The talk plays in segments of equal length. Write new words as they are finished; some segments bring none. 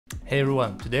Hey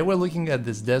everyone, today we're looking at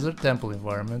this desert temple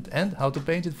environment and how to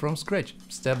paint it from scratch,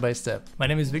 step by step. My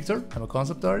name is Victor, I'm a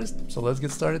concept artist, so let's get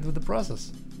started with the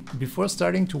process. Before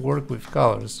starting to work with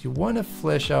colors, you want to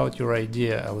flesh out your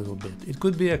idea a little bit. It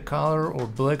could be a color or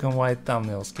black and white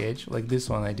thumbnail sketch, like this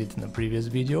one I did in a previous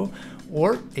video,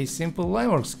 or a simple line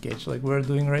work sketch like we're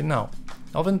doing right now.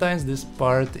 Oftentimes this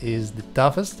part is the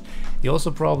toughest. You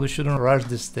also probably shouldn't rush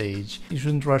this stage. You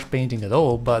shouldn't rush painting at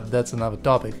all, but that's another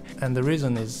topic. And the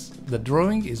reason is the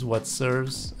drawing is what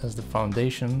serves as the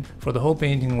foundation for the whole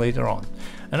painting later on.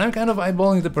 And I'm kind of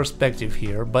eyeballing the perspective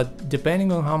here, but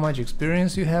depending on how much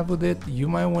experience you have with it, you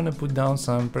might want to put down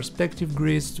some perspective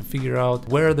grids to figure out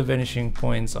where the vanishing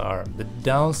points are. The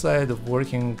downside of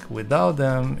working without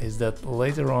them is that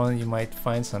later on you might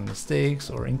find some mistakes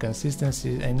or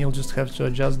inconsistencies and you'll just have to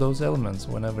adjust those elements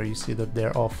whenever you see that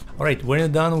they're off. Alright, when you're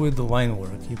done with the line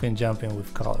work, you can jump in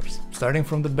with colors. Starting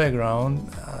from the background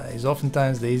is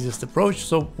oftentimes the easiest approach,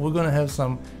 so we're gonna have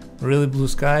some really blue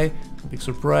sky, big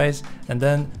surprise, and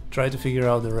then try to figure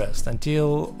out the rest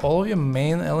until all of your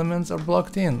main elements are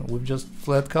blocked in with just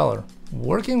flat color.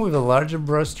 Working with a larger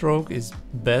brush stroke is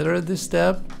better at this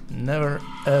step. Never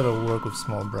ever work with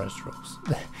small brush strokes.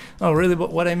 No, really,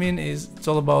 but what I mean is it's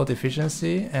all about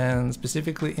efficiency, and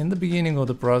specifically in the beginning of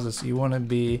the process you want to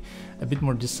be a bit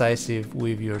more decisive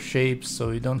with your shapes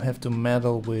so you don't have to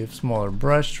meddle with smaller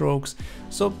brush strokes.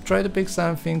 So try to pick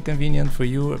something convenient for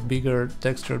you, a bigger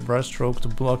textured brush stroke to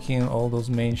block in all those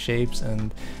main shapes,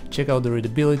 and check out the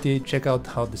readability, check out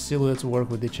how the silhouettes work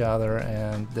with each other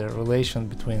and the relation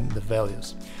between the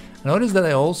values. Notice that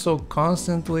I also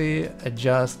constantly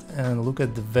adjust and look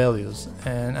at the values,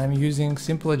 and I'm using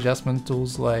simple adjustment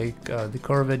tools like the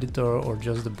curve editor or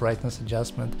just the brightness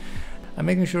adjustment. I'm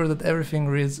making sure that everything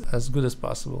reads as good as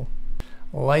possible.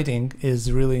 Lighting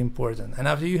is really important, and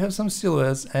after you have some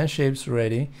silhouettes and shapes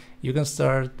ready, you can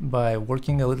start by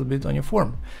working a little bit on your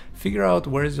form. Figure out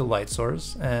where is your light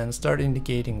source and start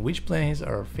indicating which planes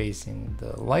are facing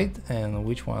the light and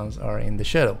which ones are in the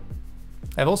shadow.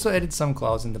 I've also added some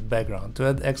clouds in the background to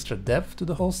add extra depth to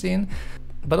the whole scene,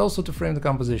 but also to frame the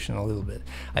composition a little bit.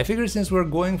 I figure since we're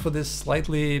going for this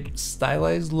slightly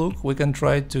stylized look, we can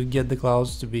try to get the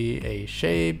clouds to be a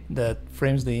shape that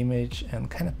frames the image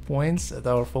and kind of points at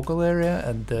our focal area,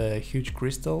 at the huge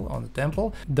crystal on the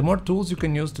temple. The more tools you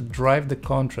can use to drive the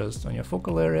contrast on your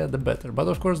focal area, the better. But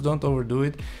of course don't overdo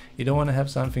it. You don't want to have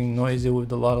something noisy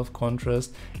with a lot of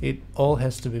contrast. It all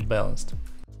has to be balanced.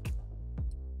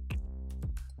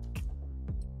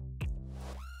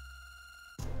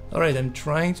 Alright, I'm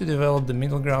trying to develop the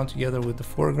middle ground together with the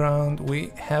foreground.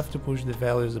 We have to push the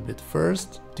values a bit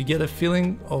first to get a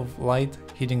feeling of light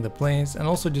hitting the planes and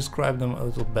also describe them a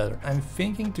little better. I'm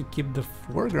thinking to keep the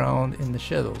foreground in the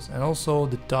shadows and also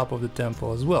the top of the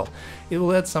temple as well. It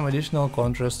will add some additional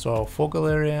contrast to our focal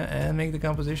area and make the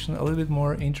composition a little bit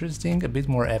more interesting, a bit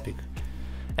more epic.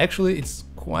 Actually, it's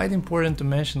quite important to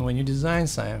mention when you design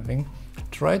something,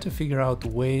 try to figure out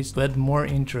ways to add more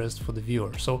interest for the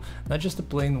viewer. So not just a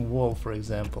plain wall, for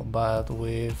example, but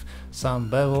with some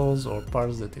bevels or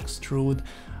parts that extrude,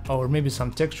 or maybe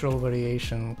some textural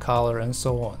variation, color, and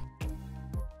so on.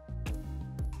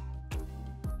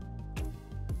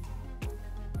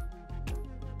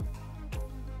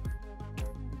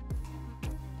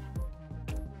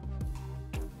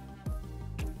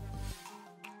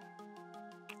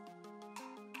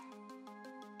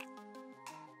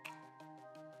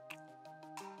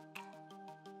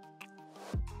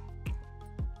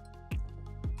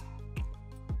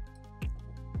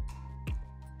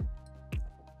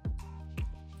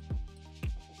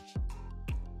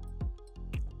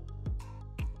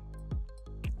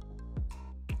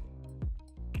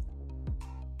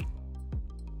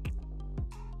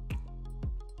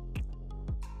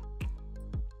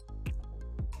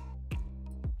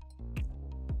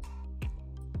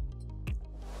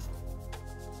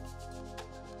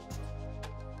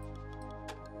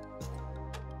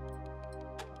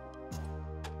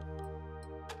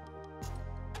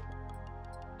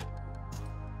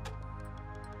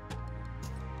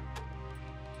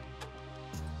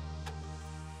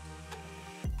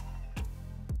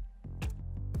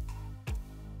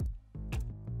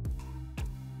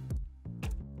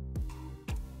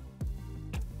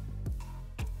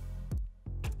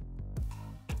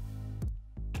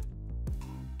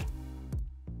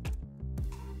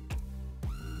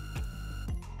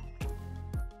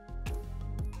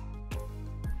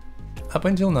 Up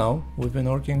until now, we've been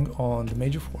working on the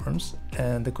major forms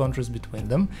and the contrast between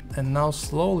them, and now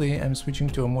slowly I'm switching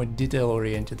to a more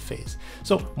detail-oriented phase.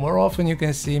 So more often you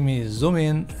can see me zoom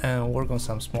in and work on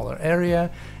some smaller area,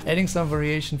 adding some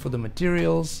variation for the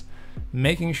materials,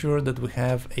 making sure that we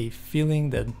have a feeling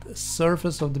that the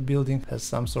surface of the building has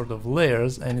some sort of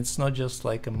layers and it's not just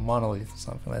like a monolith or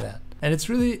something like that. And it's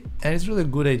really a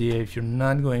good idea if you're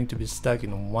not going to be stuck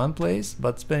in one place,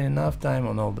 but spend enough time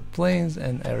on all the planes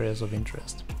and areas of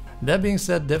interest. That being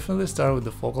said, definitely start with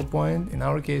the focal point. In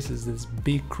our case, it's this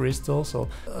big crystal, so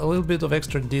a little bit of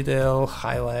extra detail,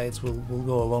 highlights will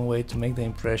go a long way to make the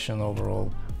impression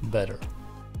overall better.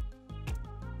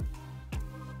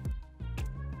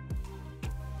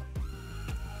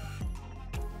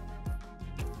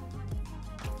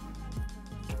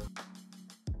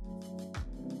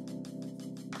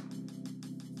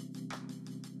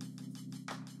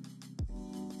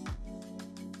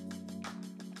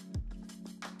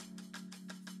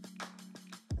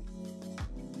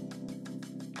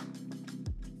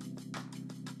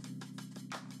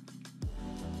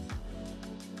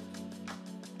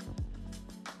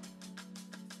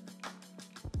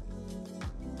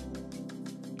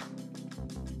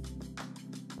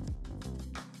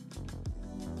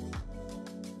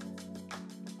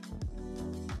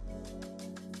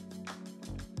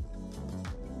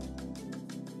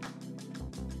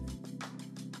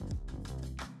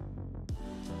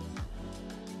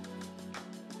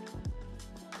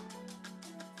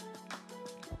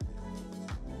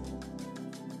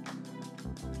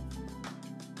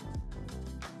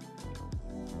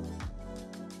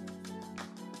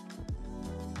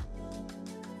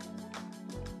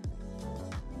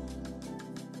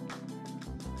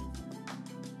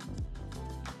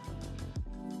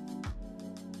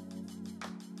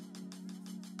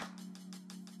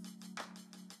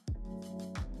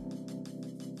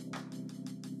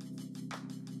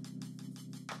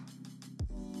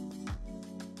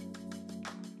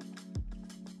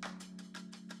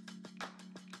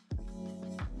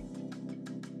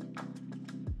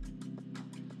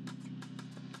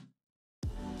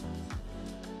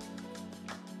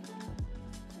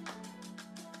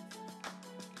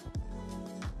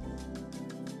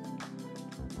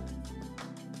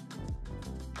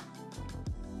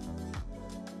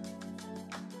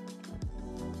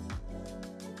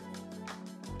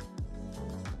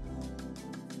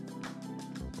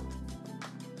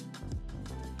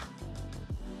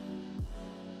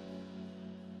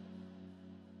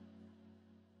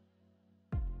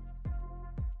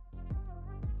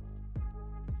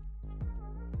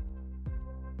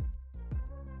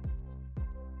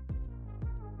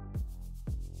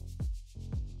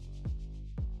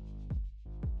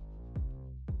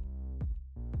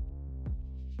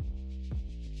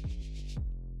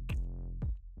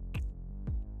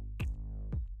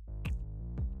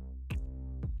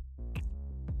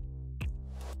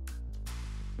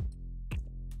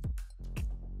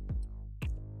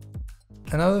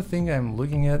 Another thing I'm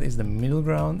looking at is the middle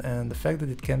ground and the fact that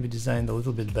it can be designed a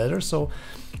little bit better, so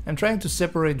I'm trying to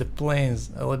separate the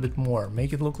planes a little bit more,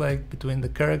 make it look like between the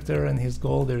character and his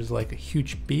goal there's like a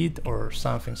huge pit or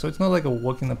something, so it's not like a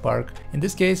walk in the park. In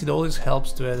this case it always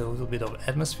helps to add a little bit of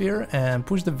atmosphere and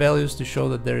push the values to show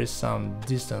that there is some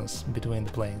distance between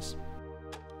the planes.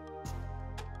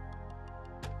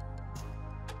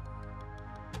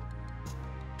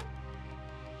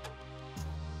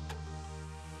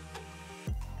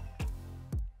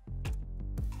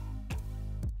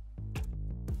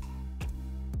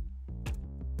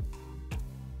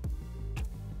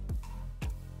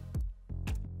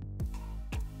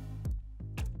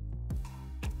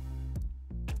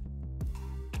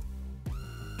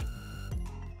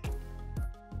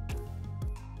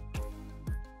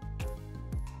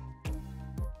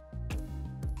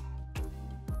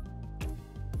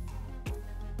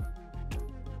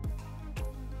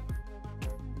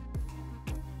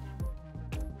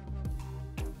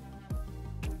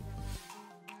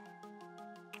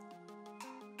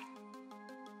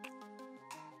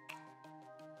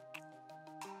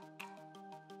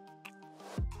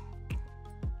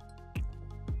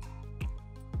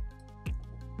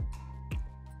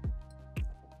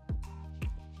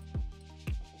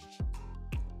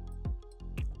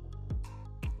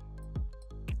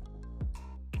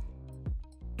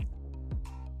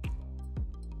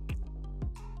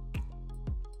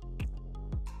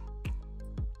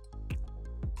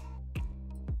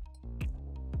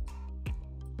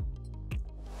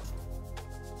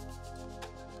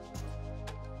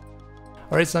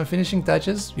 Alright, some finishing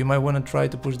touches. You might want to try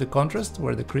to push the contrast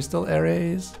where the crystal area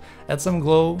is, add some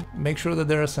glow, make sure that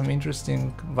there are some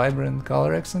interesting vibrant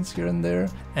color accents here and there,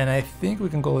 and I think we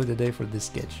can call it a day for this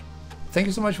sketch. Thank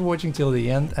you so much for watching till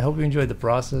the end. I hope you enjoyed the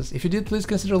process. If you did, please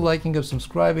consider liking and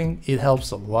subscribing. It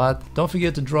helps a lot. Don't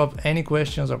forget to drop any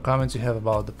questions or comments you have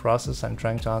about the process. I'm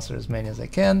trying to answer as many as I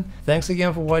can. Thanks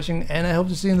again for watching, and I hope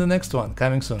to see you in the next one,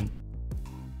 coming soon.